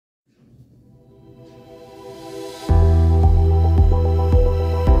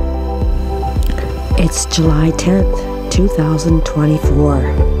It's July 10th, 2024.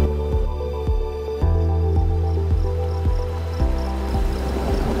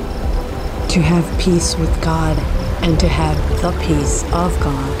 To have peace with God and to have the peace of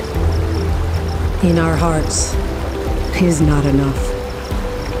God in our hearts is not enough.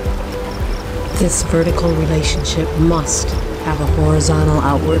 This vertical relationship must have a horizontal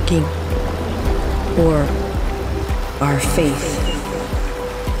outworking, or our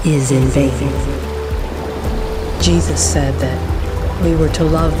faith is in vain. Jesus said that we were to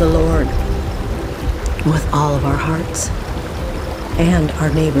love the Lord with all of our hearts and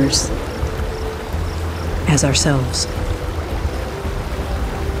our neighbors as ourselves.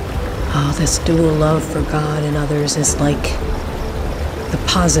 Oh, this dual love for God and others is like the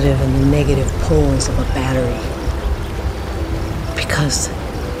positive and the negative poles of a battery. Because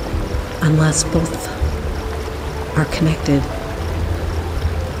unless both are connected,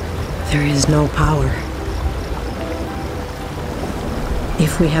 there is no power.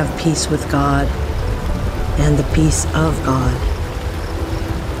 If we have peace with God and the peace of God,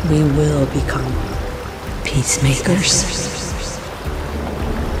 we will become peacemakers.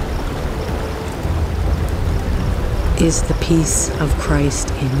 Is the peace of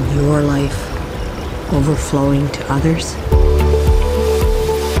Christ in your life overflowing to others?